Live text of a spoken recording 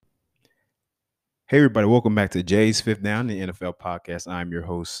Hey everybody, welcome back to Jay's Fifth Down, the NFL podcast. I'm your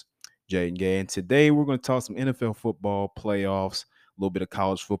host, Jay Gay, and today we're going to talk some NFL football, playoffs, a little bit of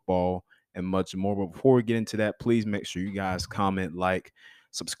college football, and much more. But before we get into that, please make sure you guys comment, like,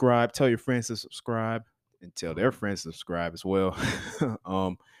 subscribe, tell your friends to subscribe, and tell their friends to subscribe as well.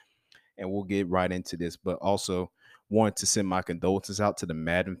 um, and we'll get right into this. But also wanted to send my condolences out to the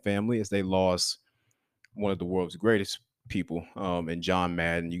Madden family as they lost one of the world's greatest people, and John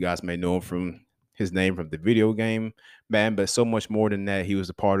Madden. You guys may know him from his name from the video game Madden, but so much more than that. He was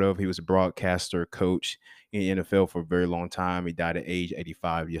a part of. He was a broadcaster, coach in the NFL for a very long time. He died at age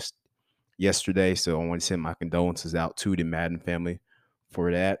 85 yesterday. So I want to send my condolences out to the Madden family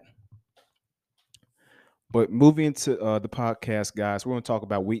for that. But moving into the podcast, guys, we're going to talk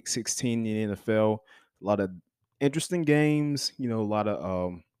about Week 16 in the NFL. A lot of interesting games, a lot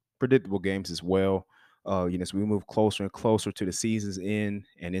of predictable games as well. As we move closer and closer to the season's end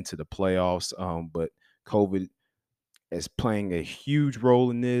and into the playoffs. But COVID is playing a huge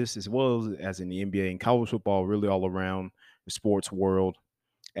role in this, as well as in the NBA and college football, really all around the sports world.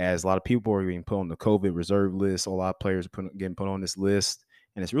 As a lot of people are being put on the COVID reserve list, a lot of players are getting put on this list,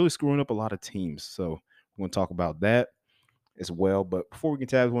 and it's really screwing up a lot of teams. So we're going to talk about that as well. But before we get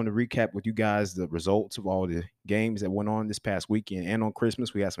to that, I want to recap with you guys the results of all the games that went on this past weekend and on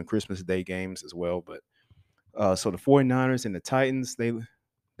Christmas. We had some Christmas Day games as well. But so the 49ers and the Titans,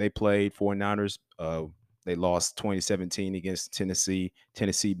 they played. 49ers, they lost 2017 against Tennessee.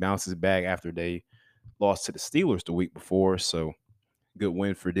 Tennessee bounces back after they lost to the Steelers the week before. So good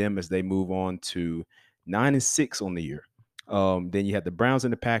win for them as they move on to 9-6 on the year. Then you had the Browns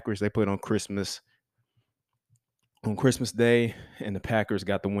and the Packers. They played on Christmas Day, and the Packers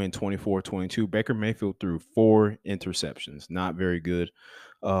got the win 24-22. Baker Mayfield threw 4 interceptions. Not very good.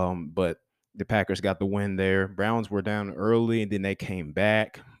 But the Packers got the win there. Browns were down early, and then they came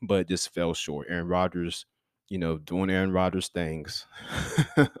back, but just fell short. Aaron Rodgers, doing Aaron Rodgers things,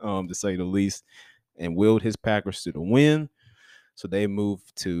 to say the least, and willed his Packers to the win. So they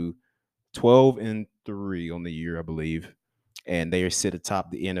moved to 12-3 on the year, I believe, and they sit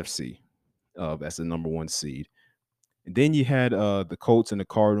atop the NFC. That's the number 1 seed. And then you had the Colts and the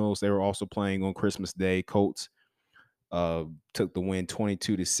Cardinals. They were also playing on Christmas Day. Colts took the win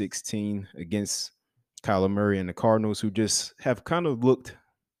 22-16 against Kyler Murray and the Cardinals, who just have kind of looked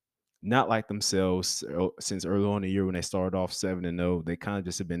not like themselves since early on in the year when they started off 7-0. They kind of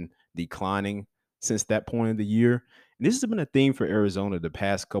just have been declining since that point of the year. And this has been a theme for Arizona the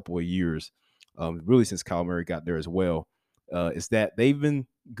past couple of years, really since Kyler Murray got there as well, is that they've been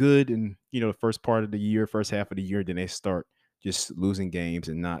good in, the first part of the year, first half of the year, then they start just losing games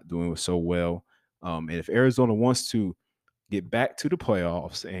and not doing so well. And if Arizona wants to get back to the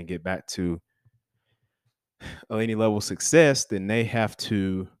playoffs and get back to any level of success, then they have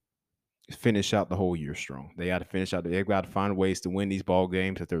to finish out the whole year strong. They got to finish out. They've got to find ways to win these ball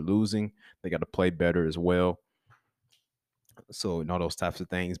games that they're losing. They got to play better as well. So, and all those types of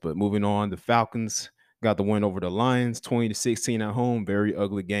things. But moving on, the Falcons got the win over the Lions, 20-16 at home. Very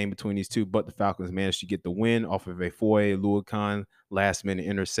ugly game between these two, but the Falcons managed to get the win off of a Foye Oluokun last-minute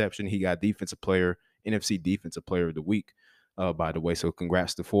interception. He got NFC Defensive Player of the Week, by the way. So,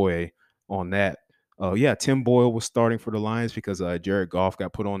 congrats to Foye on that. Tim Boyle was starting for the Lions because Jared Goff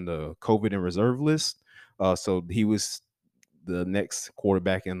got put on the COVID and reserve list. So he was the next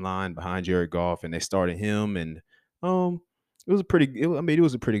quarterback in line behind Jared Goff, and they started him. And it was a pretty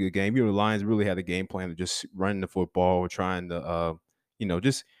good game. The Lions really had a game plan of just running the football, trying to,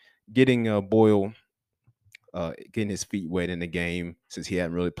 just getting Boyle, getting his feet wet in the game since he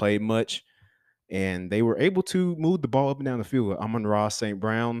hadn't really played much. And they were able to move the ball up and down the field. Amon-Ra St.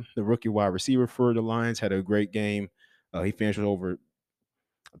 Brown, the rookie wide receiver for the Lions, had a great game. He finished with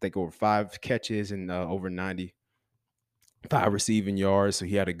over 5 catches and over 95 receiving yards. So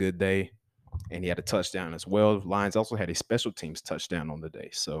he had a good day, and he had a touchdown as well. The Lions also had a special teams touchdown on the day.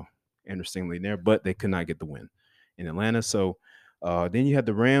 So interestingly there, but they could not get the win in Atlanta. So then you had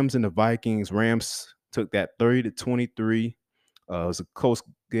the Rams and the Vikings. Rams took that 30-23. It was a close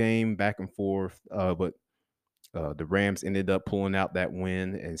game, back and forth, but the Rams ended up pulling out that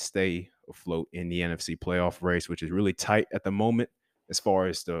win and stay afloat in the NFC playoff race, which is really tight at the moment as far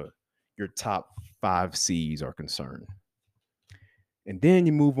as your top 5 seeds are concerned. And then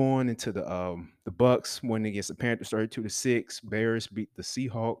you move on into the Bucks winning against the Panthers 32-6. Bears beat the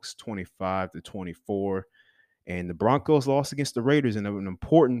Seahawks 25-24. And the Broncos lost against the Raiders in an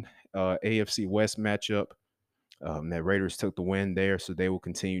important AFC West matchup. That Raiders took the win there, so they will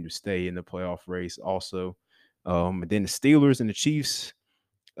continue to stay in the playoff race also. And then the Steelers and the Chiefs.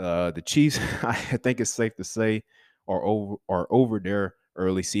 The Chiefs, I think it's safe to say, are over their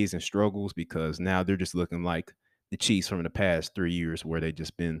early season struggles because now they're just looking like the Chiefs from the past 3 years where they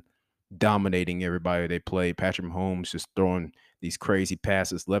just been dominating everybody they play. Patrick Mahomes just throwing these crazy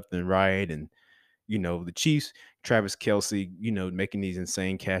passes left and right. And, the Chiefs, Travis Kelsey, making these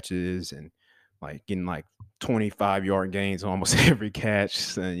insane catches and like getting like 25-yard gains almost every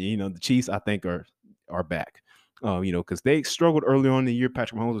catch. And, the Chiefs, I think, are back. Because they struggled early on in the year.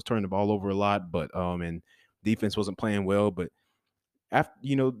 Patrick Mahomes was turning the ball over a lot, but and defense wasn't playing well. But after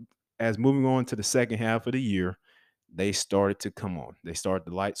as moving on to the second half of the year, they started to come on. They started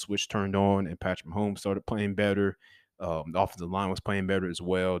the light switch turned on, and Patrick Mahomes started playing better. The offensive line was playing better as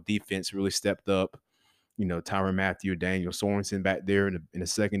well. Defense really stepped up. Tyrann Mathieu, Daniel Sorensen back there in the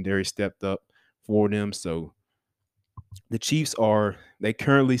secondary stepped up for them. So the Chiefs they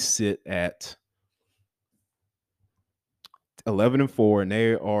currently sit at 11-4, and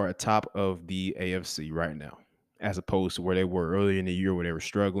they are atop of the AFC right now, as opposed to where they were earlier in the year where they were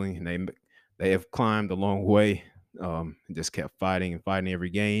struggling. And they have climbed a long way, and just kept fighting and fighting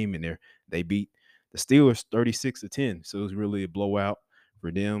every game. And they beat the Steelers 36-10. So it was really a blowout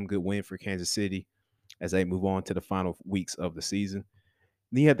for them. Good win for Kansas City as they move on to the final weeks of the season.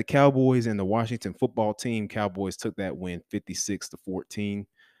 Then you had the Cowboys and the Washington football team. Cowboys took that win 56-14.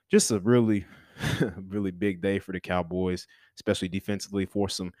 Just a really, really big day for the Cowboys, especially defensively,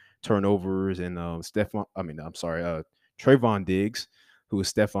 forced some turnovers. And Trayvon Diggs, who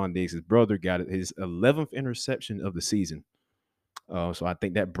is Stephon Diggs' brother, got his 11th interception of the season. So I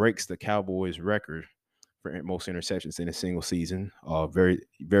think that breaks the Cowboys record for most interceptions in a single season. Very,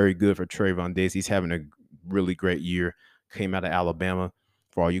 very good for Trayvon Diggs. He's having a really great year. Came out of Alabama.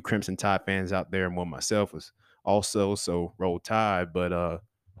 For all you Crimson Tide fans out there, and one myself was also, so roll Tide. But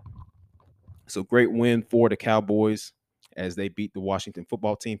so great win for the Cowboys as they beat the Washington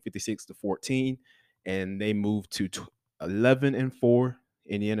football team 56-14, and they moved to 11-4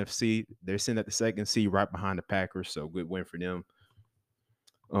 in the NFC. They're sitting at the second seed right behind the Packers, so good win for them.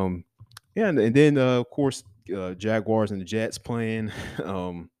 Yeah, and then of course Jaguars and the Jets playing.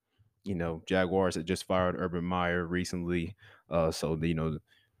 Jaguars had just fired Urban Meyer recently, so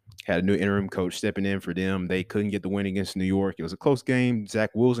had a new interim coach stepping in for them. They couldn't get the win against New York. It was a close game. Zach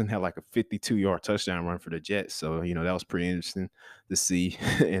Wilson had like a 52-yard touchdown run for the Jets, so that was pretty interesting to see.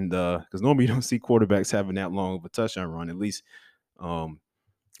 And because normally you don't see quarterbacks having that long of a touchdown run, at least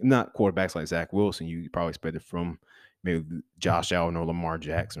not quarterbacks like Zach Wilson. You probably expect it from maybe Josh Allen or Lamar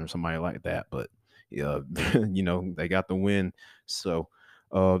Jackson or somebody like that. But yeah, they got the win. So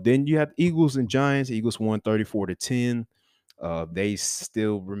then you have Eagles and Giants. Eagles won 34-10. They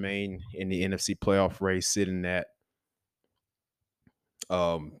still remain in the NFC playoff race, sitting at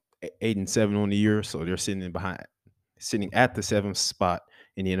 8-7 on the year. So they're sitting at the 7th spot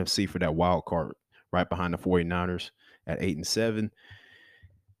in the NFC for that wild card, right behind the 49ers at 8-7.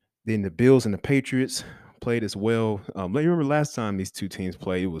 Then the Bills and the Patriots played as well. You remember last time these two teams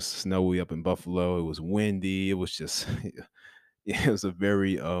played, it was snowy up in Buffalo. It was windy. It was just, it was a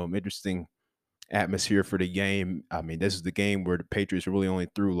very interesting atmosphere for the game. I mean, this is the game where the Patriots really only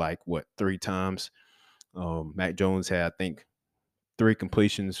threw like 3 times. Mac Jones had, I think, 3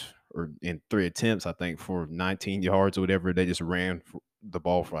 completions or in 3 attempts, I think, for 19 yards or whatever. They just ran the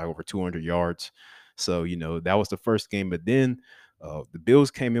ball for like over 200 yards. So, that was the first game. But then the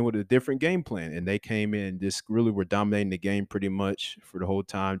Bills came in with a different game plan, and they came in and just really were dominating the game pretty much for the whole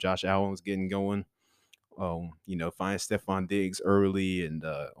time. Josh Allen was getting going. Find Stephon Diggs early, and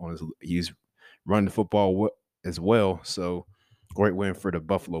he's running the football as well. So great win for the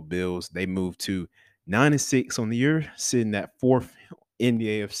Buffalo Bills. They moved to 9-6 on the year, sitting at 4th in the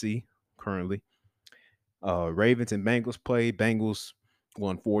AFC currently. Ravens and Bengals played. Bengals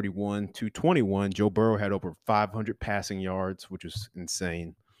won 41-21. Joe Burrow had over 500 passing yards, which was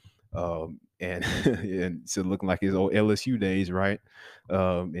insane. And and so looking like his old LSU days, right?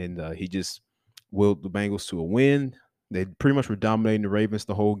 And he just willed the Bengals to a win. They pretty much were dominating the Ravens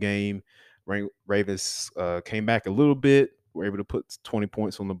the whole game. Ravens came back a little bit, were able to put 20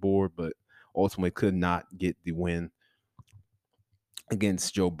 points on the board, but ultimately could not get the win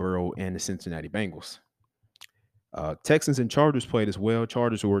against Joe Burrow and the Cincinnati Bengals. Texans and Chargers played as well.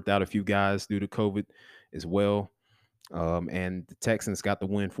 Chargers worked out a few guys due to COVID as well. And the Texans got the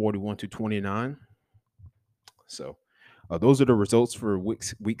win 41-29. So those are the results for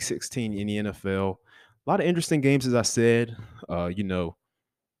week 16 in the NFL. A lot of interesting games, as I said.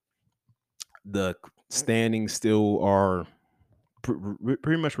 The standings still are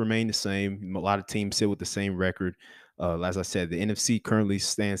pretty much remain the same. A lot of teams sit with the same record. As I said, the NFC currently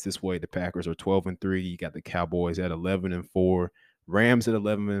stands this way. The Packers are 12-3. You got the Cowboys at 11-4, Rams at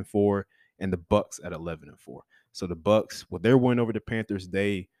 11-4, and the Bucks at 11-4. So the Bucks, with their win over the Panthers,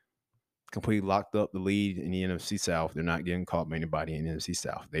 they completely locked up the lead in the NFC South. They're not getting caught by anybody in the NFC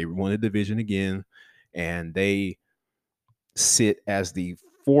South. They won the division again, and they sit as the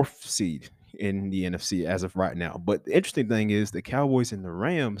fourth seed in the NFC as of right now. But the interesting thing is the Cowboys and the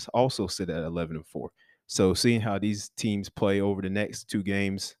Rams also sit at 11-4. So seeing how these teams play over the next two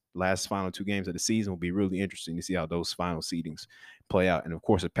games, last final two games of the season, will be really interesting to see how those final seedings play out. And of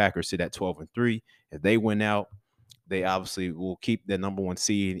course, the Packers sit at 12-3. If they win out, they obviously will keep the number one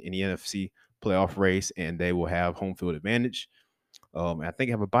seed in the NFC playoff race, and they will have home field advantage. I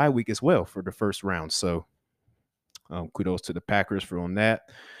think have a bye week as well for the first round. So kudos to the Packers for on that.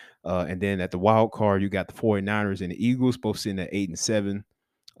 And then at the wild card, you got the 49ers and the Eagles both sitting at 8-7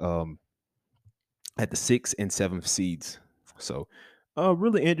 um, at the 6th and 7th seeds. So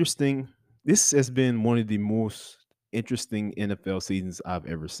really interesting. This has been one of the most interesting NFL seasons I've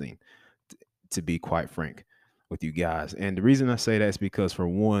ever seen, to be quite frank with you guys. And the reason I say that is because, for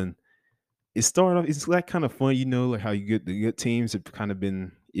one, it started off, it's like kind of fun, like how you get the good teams have kind of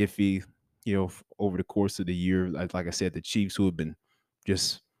been iffy, over the course of the year. Like I said, the Chiefs, who have been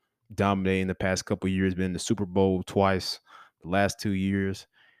just dominating the past couple of years, been in the Super Bowl twice the last 2 years.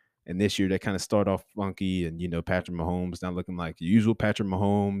 And this year they kind of start off funky, and Patrick Mahomes not looking like the usual Patrick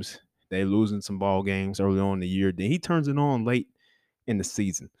Mahomes. They losing some ball games early on in the year. Then he turns it on late in the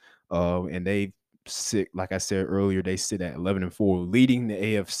season. And they sit, like I said earlier, they sit at 11-4, leading the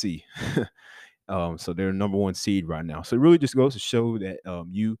AFC. So they're number one seed right now. So it really just goes to show that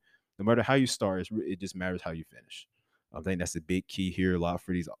no matter how you start, it just matters how you finish. I think that's the big key here. A lot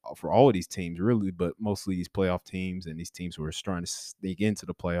for all of these teams, really, but mostly these playoff teams and these teams who are trying to sneak into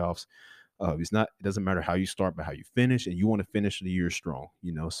the playoffs. It doesn't matter how you start, but how you finish, and you want to finish the year strong.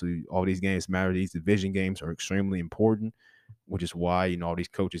 So all these games matter. These division games are extremely important, which is why all these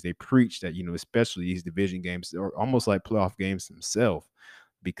coaches, they preach that especially these division games are almost like playoff games themselves,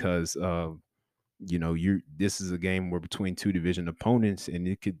 because this is a game where between two division opponents, and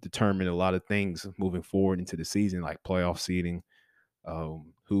it could determine a lot of things moving forward into the season, like playoff seeding,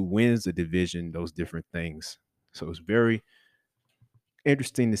 who wins the division, those different things. So it's very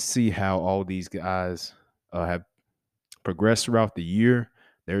interesting to see how all these guys have progressed throughout the year.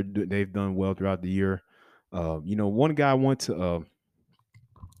 They've done well throughout the year. One guy I want to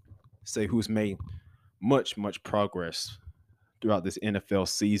say who's made much progress throughout this NFL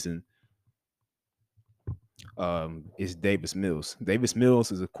season is Davis Mills. Davis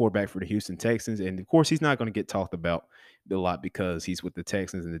Mills is a quarterback for the Houston Texans, and of course, he's not going to get talked about a lot because he's with the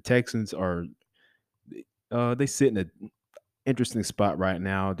Texans, and the Texans are they sit in an interesting spot right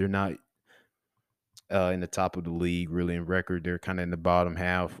now. They're not in the top of the league, really, in record. They're kind of in the bottom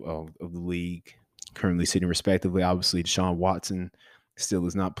half of the league, currently sitting respectively. Obviously, Deshaun Watson still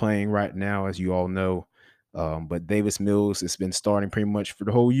is not playing right now, as you all know. But Davis Mills has been starting pretty much for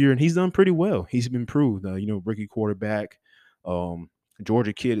the whole year, and he's done pretty well. He's been improved. Rookie quarterback, um,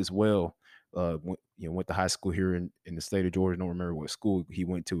 Georgia kid as well. Went to high school here in the state of Georgia. Don't remember what school he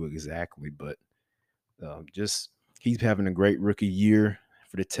went to exactly, but just he's having a great rookie year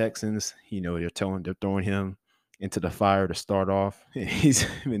for the Texans. They're throwing him into the fire to start off. And he's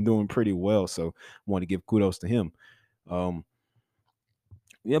been doing pretty well, so I want to give kudos to him. Um,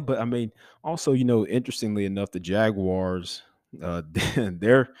 yeah, but I mean, also, interestingly enough, the Jaguars,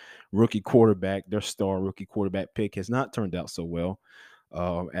 their rookie quarterback, their star rookie quarterback pick has not turned out so well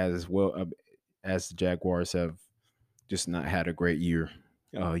as the Jaguars have just not had a great year.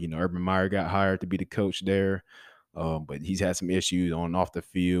 Urban Meyer got hired to be the coach there, but he's had some issues on and off the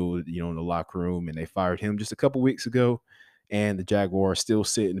field, in the locker room, and they fired him just a couple weeks ago. And the Jaguars still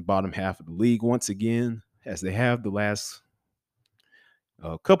sit in the bottom half of the league once again, as they have the last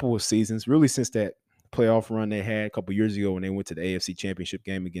couple of seasons, really since that playoff run they had a couple years ago when they went to the AFC Championship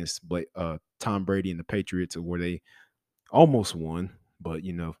game against Tom Brady and the Patriots, where they almost won, but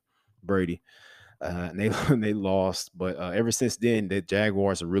Brady. And they and they lost. But ever since then, the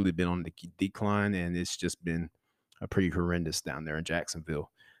Jaguars have really been on the decline, and it's just been a pretty horrendous down there in Jacksonville.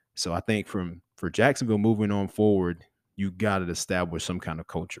 So I think for Jacksonville moving on forward, you got to establish some kind of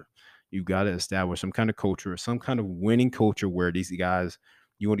culture. You got to establish some kind of culture, some kind of winning culture where these guys,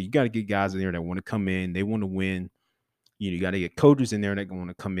 you got to get guys in there that want to come in, they want to win. You got to get coaches in there that want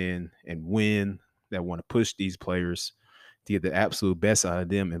to come in and win, that want to push these players to get the absolute best out of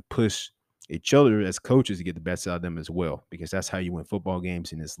them and push each other as coaches to get the best out of them as well, because that's how you win football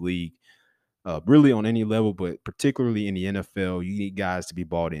games in this league. Really on any level, but particularly in the NFL, you need guys to be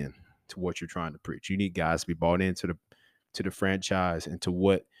bought in to what you're trying to preach. You need guys to be bought into the franchise and to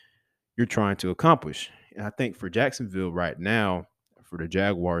what you're trying to accomplish. And I think for Jacksonville right now, for the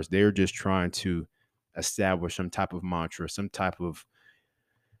Jaguars, they're just trying to establish some type of mantra, some type of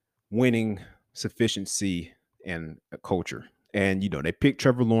winning sufficiency and a culture. And they picked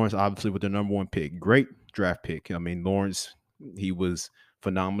Trevor Lawrence obviously with the number one pick. Great draft pick. I mean, Lawrence, he was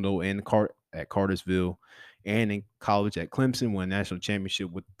phenomenal at Cartersville and in college at Clemson, won a national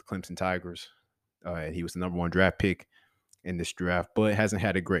championship with the Clemson Tigers. And he was the number one draft pick in this draft, but hasn't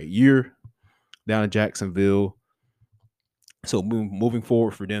had a great year down in Jacksonville. So moving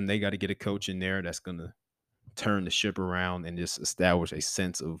forward for them, they got to get a coach in there that's going to turn the ship around and just establish a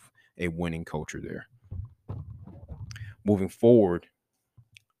sense of a winning culture there. Moving forward,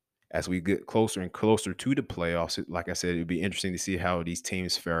 as we get closer and closer to the playoffs, like I said, it'd be interesting to see how these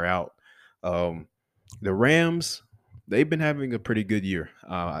teams fare out. The Rams, they've been having a pretty good year.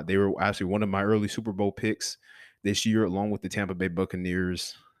 They were actually one of my early Super Bowl picks this year, along with the Tampa Bay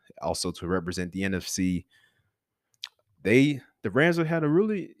Buccaneers, also to represent the NFC. The Rams have had a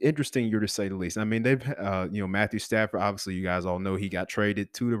really interesting year, to say the least. I mean, they've Matthew Stafford, obviously you guys all know he got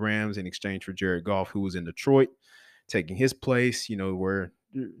traded to the Rams in exchange for Jared Goff, who was in Detroit, taking his place.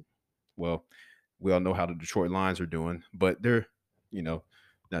 Well, we all know how the Detroit Lions are doing, but they're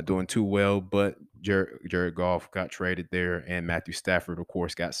not doing too well. But Jared Goff got traded there, and Matthew Stafford, of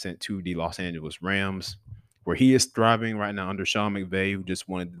course, got sent to the Los Angeles Rams, where he is thriving right now under Sean McVay, who just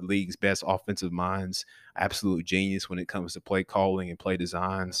one of the league's best offensive minds, absolute genius when it comes to play calling and play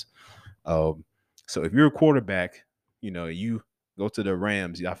designs. So if you're a quarterback, you go to the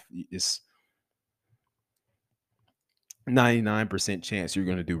Rams, it's 99% chance you're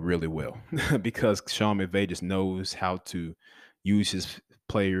going to do really well because Sean McVay just knows how to use his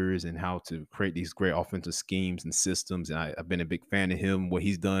players and how to create these great offensive schemes and systems. And I've been a big fan of him, what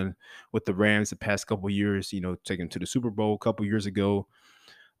he's done with the Rams the past couple of years, taking them to the Super Bowl a couple years ago.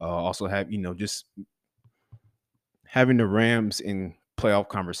 Also have, just having the Rams in playoff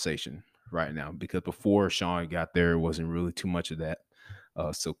conversation right now, because before Sean got there, it wasn't really too much of that.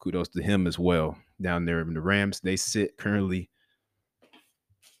 So kudos to him as well down there in the Rams. They sit currently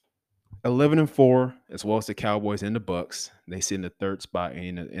 11-4, as well as the Cowboys and the Bucks. They sit in the third spot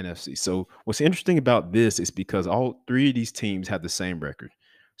in the NFC. So what's interesting about this is because all three of these teams have the same record.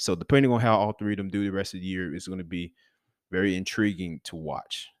 So depending on how all three of them do the rest of the year, is going to be very intriguing to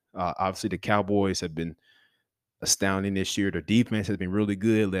watch. Obviously, the Cowboys have been astounding this year. Their defense has been really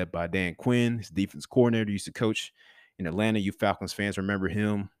good, led by Dan Quinn, his defense coordinator, used to coach in Atlanta. You Falcons fans remember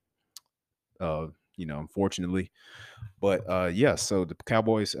him, unfortunately. But so the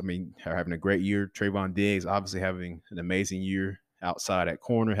Cowboys, I mean, are having a great year. Trayvon Diggs obviously having an amazing year outside at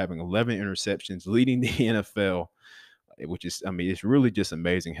corner, having 11 interceptions, leading the NFL, which is, I mean, it's really just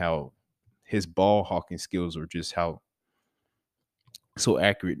amazing how his ball hawking skills are just how so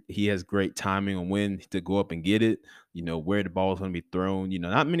accurate. He has great timing on when to go up and get it, where the ball is going to be thrown.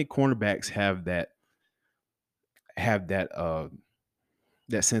 Not many cornerbacks have that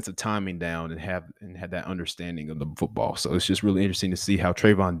that sense of timing down and have that understanding of the football. So it's just really interesting to see how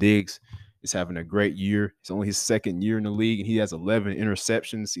Trayvon Diggs is having a great year. It's only his second year in the league, and he has 11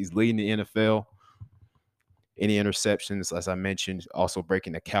 interceptions. He's leading the NFL. Any interceptions, as I mentioned, also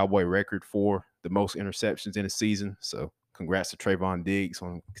breaking the Cowboy record for the most interceptions in a season. So congrats to Trayvon Diggs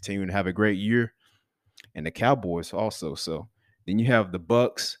on continuing to have a great year, and the Cowboys also. So then you have the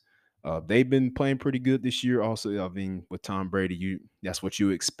Bucks. They've been playing pretty good this year. Also, I mean, with Tom Brady, that's what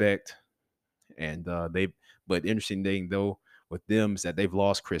you expect. And but interesting thing though with them is that they've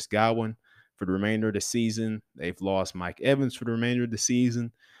lost Chris Godwin for the remainder of the season. They've lost Mike Evans for the remainder of the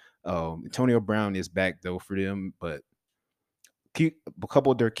season. Antonio Brown is back though for them, but a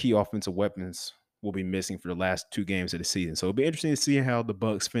couple of their key offensive weapons will be missing for the last two games of the season. So it'll be interesting to see how the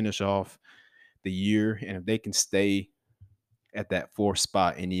Bucks finish off the year and if they can stay at that fourth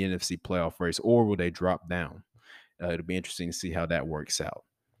spot in the NFC playoff race, or will they drop down? It'll be interesting to see how that works out.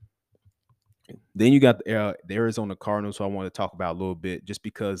 Then you got the Arizona Cardinals, who I want to talk about a little bit just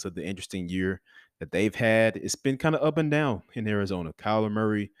because of the interesting year that they've had. It's been kind of up and down in Arizona. Kyler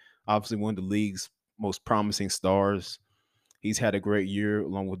Murray, obviously one of the league's most promising stars. He's had a great year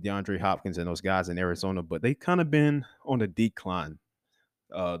along with DeAndre Hopkins and those guys in Arizona, but they kind of been on a decline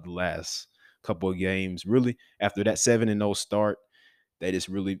the last couple of games. Really, after that 7-0 start, they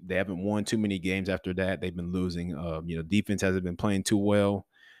haven't won too many games after that. They've been losing. Defense hasn't been playing too well.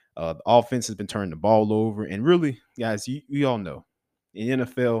 The offense has been turning the ball over. And really, guys, you all know in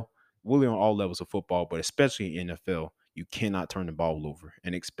NFL, really on all levels of football, but especially in NFL, you cannot turn the ball over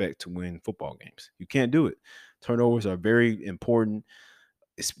and expect to win football games. You can't do it. Turnovers are very important.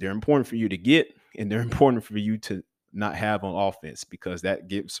 They're important for you to get, and they're important for you to not have on offense because that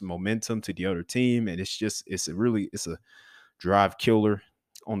gives momentum to the other team. And it's a drive killer.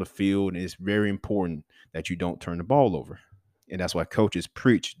 on the field, and it's very important that you don't turn the ball over. And that's why coaches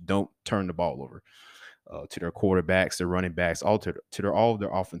preach don't turn the ball over to their quarterbacks, their running backs, all of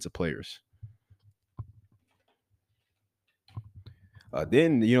their offensive players.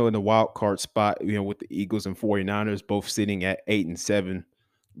 Then, in the wild card spot, with the Eagles and 49ers both sitting at 8 and 7,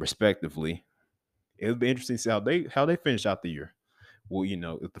 respectively, it'll be interesting to see how they finish out the year. Well,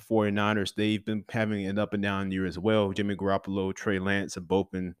 if the 49ers, they've been having an up and down year as well. Jimmy Garoppolo, Trey Lance have both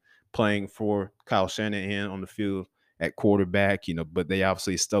been playing for Kyle Shanahan on the field at quarterback, but they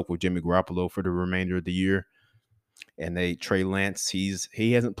obviously stuck with Jimmy Garoppolo for the remainder of the year. And Trey Lance,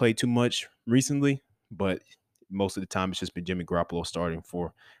 he hasn't played too much recently, but most of the time it's just been Jimmy Garoppolo starting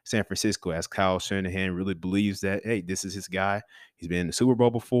for San Francisco, as Kyle Shanahan really believes that, hey, this is his guy. He's been in the Super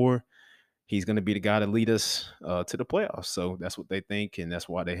Bowl before. He's going to be the guy to lead us to the playoffs. So that's what they think, and that's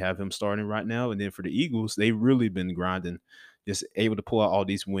why they have him starting right now. And then for the Eagles, they've really been grinding, just able to pull out all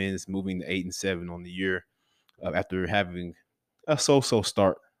these wins, moving to 8 and 7 on the year after having a so-so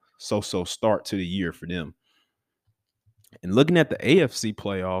start to the year for them. And looking at the AFC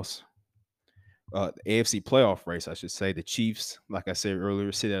playoffs, the AFC playoff race, I should say, the Chiefs, like I said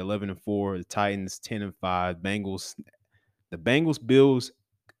earlier, sit at 11 and 4. The Titans 10 and 5. The Bengals, Bills,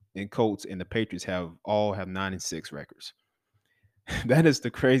 and Colts and the Patriots all have 9 and 6 records. That is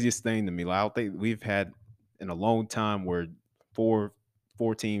the craziest thing to me. Like, I don't think we've had in a long time where four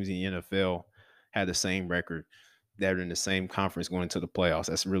teams in the NFL had the same record that are in the same conference going into the playoffs.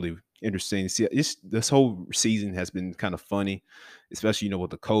 That's really interesting to see. This whole season has been kind of funny, especially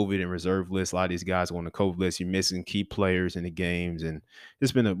with the COVID and reserve list. A lot of these guys on the COVID list, you're missing key players in the games, and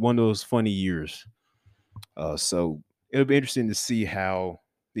it's been one of those funny years. So it'll be interesting to see how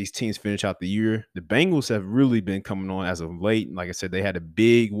these teams finish out the year. The Bengals have really been coming on as of late. Like I said, they had a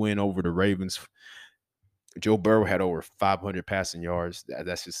big win over the Ravens. Joe Burrow had over 500 passing yards.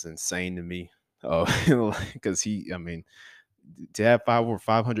 That's just insane to me. Because to have over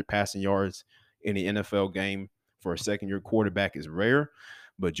 500 passing yards in the NFL game for a second-year quarterback is rare.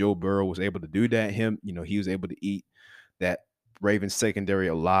 But Joe Burrow was able to do that. He was able to eat that Ravens secondary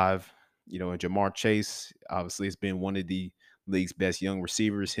alive. And Jamar Chase obviously has been one of the league's best young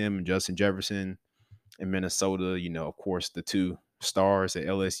receivers. Him and Justin Jefferson in Minnesota. Of course, the two stars at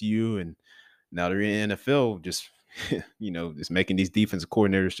LSU, and now they're in the NFL. Just just making these defensive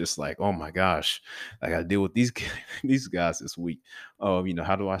coordinators just like, oh my gosh, I got to deal with these guys this week. How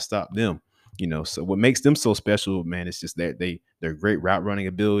do I stop them? So what makes them so special, man, is just that their great route running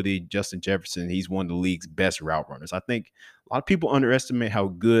ability. Justin Jefferson, he's one of the league's best route runners. I think a lot of people underestimate how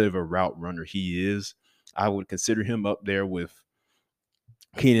good of a route runner he is. I would consider him up there with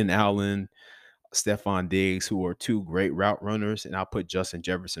Keenan Allen, Stephon Diggs, who are two great route runners, and I'll put Justin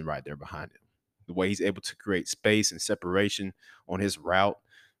Jefferson right there behind him. The way he's able to create space and separation on his route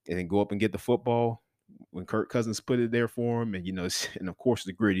and then go up and get the football when Kirk Cousins put it there for him. And, and of course,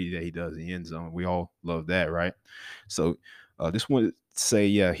 the gritty that he does in the end zone. We all love that, right? So just wanted to say,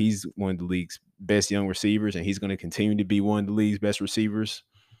 yeah, he's one of the league's best young receivers, and he's going to continue to be one of the league's best receivers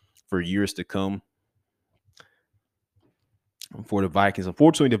for years to come. For the Vikings,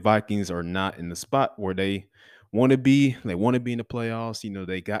 unfortunately, the Vikings are not in the spot where they want to be. They want to be in the playoffs.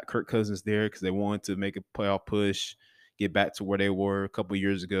 They got Kirk Cousins there because they wanted to make a playoff push, get back to where they were a couple of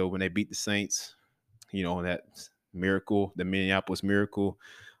years ago when they beat the Saints. That miracle, the Minneapolis Miracle.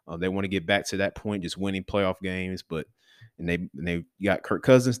 They want to get back to that point, just winning playoff games. And they got Kirk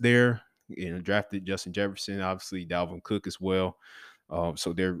Cousins there. Drafted Justin Jefferson, obviously Dalvin Cook as well.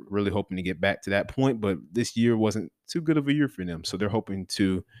 So they're really hoping to get back to that point, but this year wasn't too good of a year for them. So they're hoping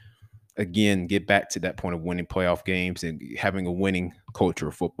to, again, get back to that point of winning playoff games and having a winning culture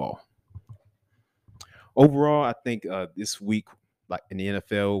of football. Overall, I think this week, like in the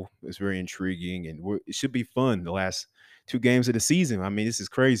NFL, is very intriguing, and it should be fun. The last two games of the season. This is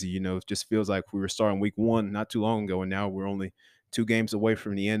crazy. It just feels like we were starting week one not too long ago, and now we're only 2 games away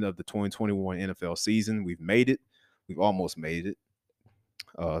from the end of the 2021 NFL season. We've made it. We've almost made it.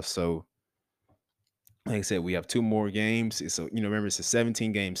 So like I said, we have 2 more games. Remember, it's a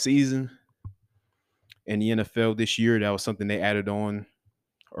 17-game season in the NFL this year. That was something they added on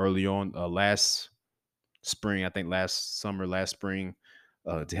early on last spring, I think last spring,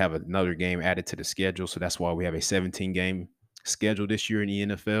 to have another game added to the schedule. So that's why we have a 17-game schedule this year in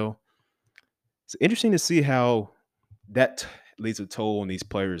the NFL. It's interesting to see how that leaves a toll on these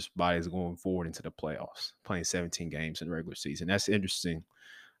players' bodies going forward into the playoffs, playing 17 games in the regular season. That's interesting.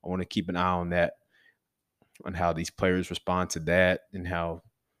 I want to keep an eye on that, on how these players respond to that and how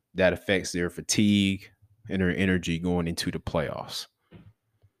that affects their fatigue and their energy going into the playoffs.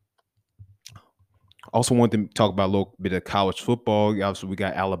 Also wanted to talk about a little bit of college football. Obviously, we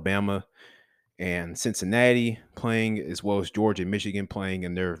got Alabama and Cincinnati playing, as well as Georgia and Michigan playing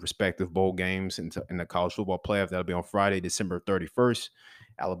in their respective bowl games in the college football playoff. That'll be on Friday, December 31st.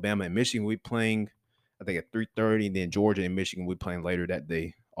 Alabama and Michigan will be playing, I think, at 3:30. And then Georgia and Michigan will be playing later that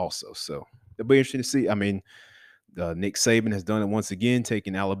day also. So it'll be interesting to see. I mean, Nick Saban has done it once again,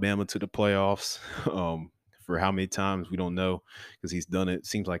 taking Alabama to the playoffs. For how many times we don't know, because he's done it.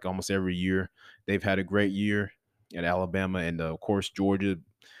 Seems like almost every year. They've had a great year at Alabama, and of course Georgia.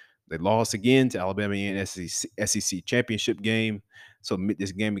 They lost again to Alabama in SEC championship game. So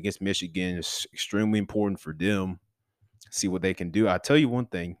this game against Michigan is extremely important for them. See what they can do. I tell you one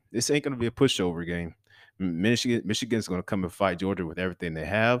thing: this ain't going to be a pushover game. Michigan's going to come and fight Georgia with everything they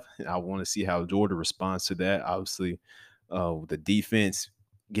have. I want to see how Georgia responds to that. Obviously, the defense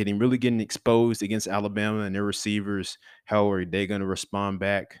getting exposed against Alabama and their receivers. How are they going to respond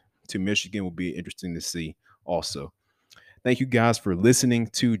back to Michigan? Will be interesting to see. Also, thank you guys for listening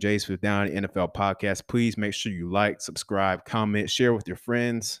to Jays for Down NFL podcast. Please make sure you like, subscribe, comment, share with your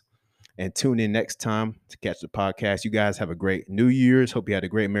friends, and tune in next time to catch the podcast. You guys have a great New Year's. Hope you had a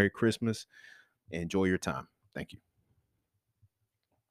great Merry Christmas. And enjoy your time. Thank you.